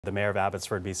The Mayor of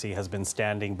Abbotsford, BC, has been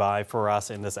standing by for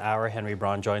us in this hour. Henry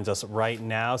Braun joins us right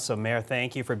now. So, Mayor,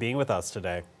 thank you for being with us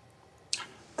today.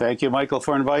 Thank you, Michael,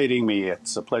 for inviting me.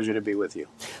 It's a pleasure to be with you.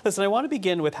 Listen, I want to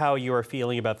begin with how you are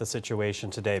feeling about the situation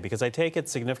today, because I take it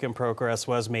significant progress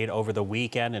was made over the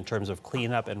weekend in terms of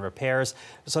cleanup and repairs.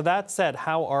 So that said,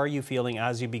 how are you feeling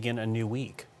as you begin a new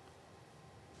week?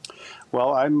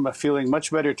 Well, I'm feeling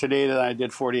much better today than I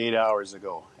did 48 hours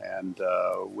ago. And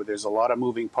there's a lot of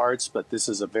moving parts, but this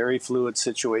is a very fluid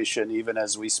situation even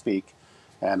as we speak.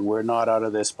 And we're not out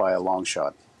of this by a long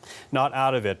shot. Not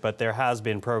out of it, but there has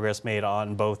been progress made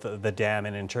on both the dam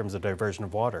and in terms of diversion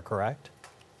of water, correct?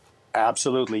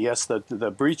 Absolutely, yes.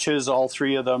 The breaches, all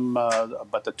three of them,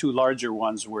 but the two larger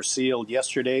ones were sealed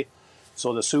yesterday.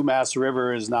 So the Sumas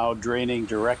River is now draining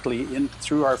directly in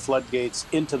through our floodgates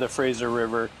into the Fraser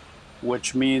River,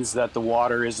 which means that the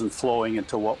water isn't flowing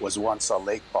into what was once a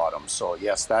lake bottom. So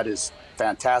yes, that is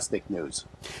fantastic news.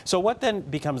 So what then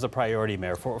becomes a priority,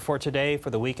 Mayor, for today, for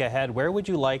the week ahead? Where would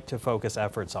you like to focus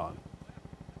efforts on?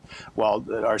 Well,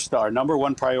 our number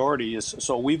one priority is,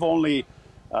 so we've only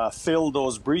filled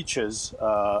those breaches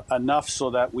enough so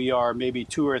that we are maybe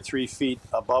 2 or 3 feet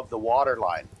above the water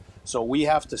line. So we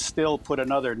have to still put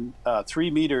another 3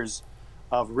 meters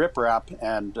of riprap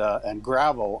and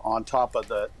gravel on top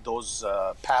of those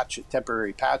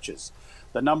temporary patches.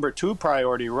 The number 2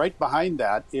 priority right behind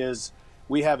that is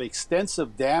we have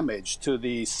extensive damage to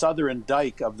the southern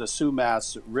dike of the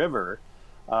Sumas River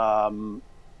for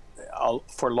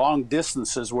long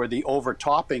distances where the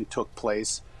overtopping took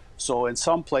place. So in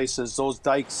some places, those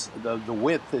dikes, the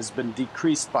width has been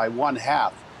decreased by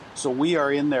 1/2. So we are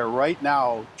in there right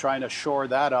now trying to shore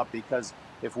that up, because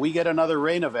if we get another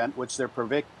rain event, which they're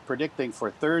predicting for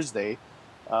Thursday,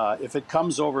 if it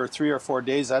comes over 3 or 4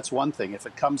 days, that's one thing. If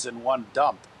it comes in one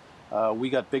dump, we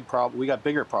got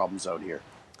bigger problems out here.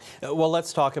 Well,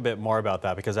 let's talk a bit more about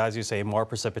that, because as you say, more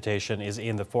precipitation is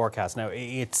in the forecast. Now,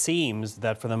 it seems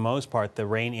that for the most part, the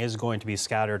rain is going to be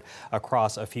scattered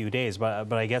across a few days.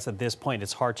 But I guess at this point,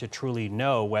 it's hard to truly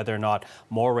know whether or not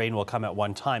more rain will come at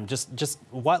one time. Just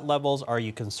what levels are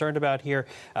you concerned about here?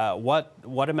 What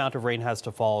amount of rain has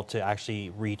to fall to actually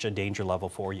reach a danger level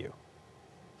for you?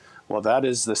 Well, that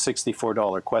is the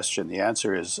 $64 question. The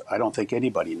answer is, I don't think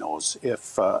anybody knows.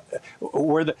 If the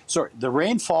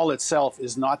rainfall itself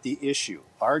is not the issue.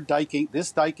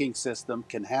 This diking system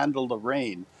can handle the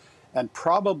rain, and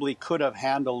probably could have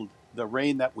handled the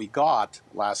rain that we got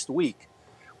last week.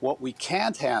 What we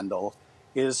can't handle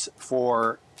is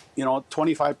for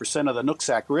 25% of the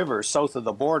Nooksack River south of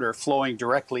the border flowing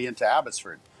directly into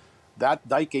Abbotsford. That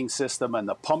diking system and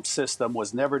the pump system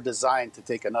was never designed to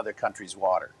take another country's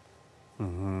water.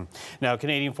 Mm-hmm. Now,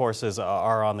 Canadian forces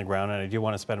are on the ground, and I do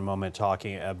want to spend a moment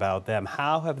talking about them.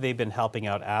 How have they been helping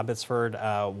out Abbotsford?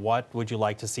 What would you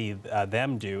like to see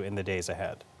them do in the days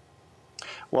ahead?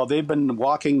 Well, they've been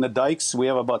walking the dikes. We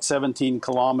have about 17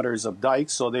 kilometers of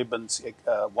dikes, so they've been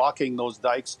walking those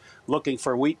dikes, looking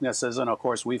for weaknesses. And of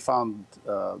course, we found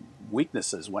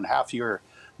weaknesses. When half your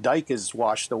dike is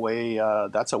washed away,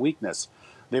 that's a weakness.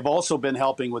 They've also been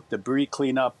helping with debris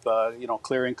cleanup,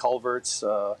 clearing culverts,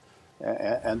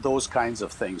 and those kinds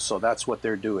of things. So that's what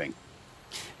they're doing.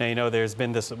 Now, there's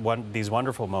been these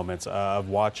wonderful moments of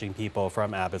watching people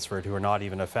from Abbotsford who are not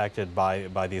even affected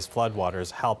by these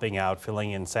floodwaters helping out,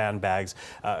 filling in sandbags,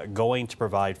 going to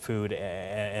provide food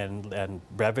and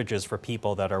beverages for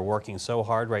people that are working so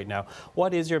hard right now.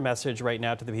 What is your message right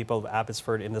now to the people of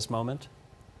Abbotsford in this moment?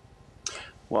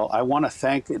 Well, I want to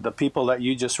thank the people that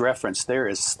you just referenced. There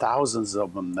is thousands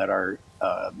of them that are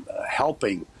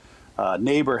helping.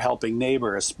 Neighbor helping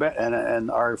neighbor,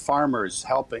 and our farmers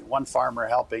helping, one farmer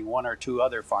helping 1 or 2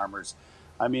 other farmers.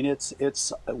 I mean,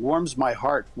 it warms my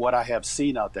heart what I have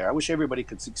seen out there. I wish everybody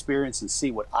could experience and see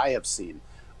what I have seen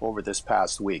over this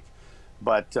past week.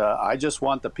 But I just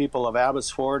want the people of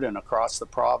Abbotsford and across the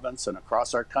province and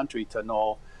across our country to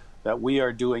know that we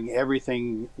are doing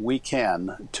everything we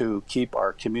can to keep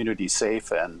our community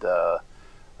safe, and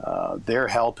their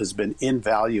help has been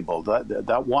invaluable.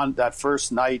 That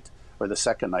first night, or the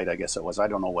second night, I guess it was, I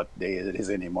don't know what day it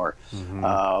is anymore,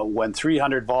 when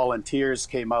 300 volunteers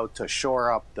came out to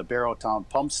shore up the Barrowtown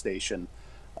pump station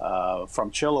from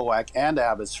Chilliwack and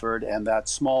Abbotsford, and that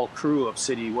small crew of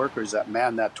city workers that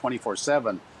man that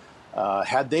 24/7,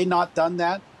 had they not done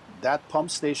that, that pump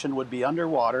station would be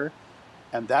underwater,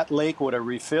 and that lake would have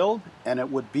refilled, and it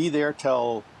would be there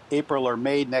till April or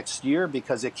May next year,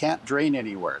 because it can't drain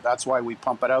anywhere. That's why we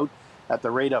pump it out at the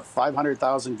rate of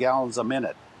 500,000 gallons a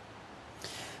minute.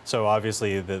 So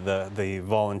obviously the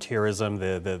volunteerism,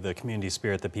 the community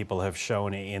spirit that people have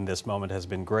shown in this moment has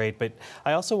been great. But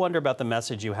I also wonder about the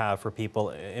message you have for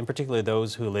people, in particular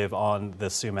those who live on the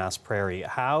Sumas Prairie.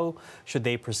 How should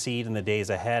they proceed in the days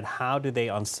ahead? How do they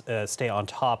stay on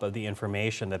top of the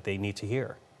information that they need to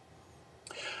hear?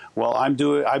 Well, I've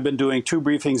been doing 2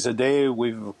 briefings a day.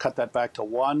 We've cut that back to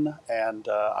 1, and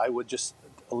I would just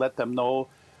let them know.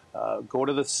 Go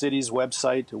to the city's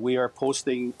website. We are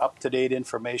posting up-to-date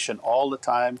information all the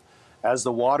time. As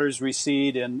the waters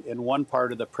recede in one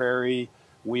part of the prairie,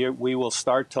 we will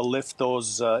start to lift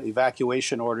those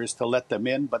evacuation orders to let them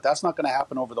in, but that's not going to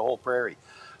happen over the whole prairie.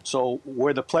 So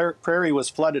where the prairie was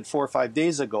flooded 4 or 5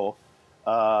 days ago,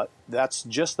 that's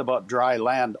just about dry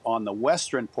land on the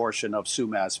western portion of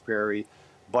Sumas Prairie,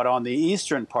 but on the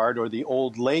eastern part, or the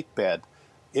old lake bed,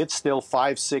 it's still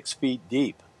 5-6 feet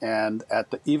deep. And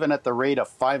even at the rate of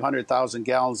 500,000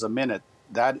 gallons a minute,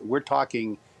 that we're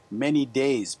talking many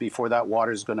days before that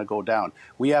water is going to go down.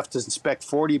 We have to inspect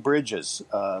 40 bridges,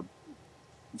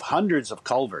 hundreds of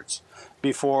culverts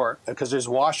before, because there's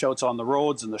washouts on the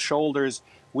roads and the shoulders.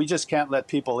 We just can't let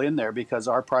people in there because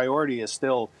our priority is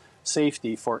still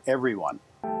safety for everyone.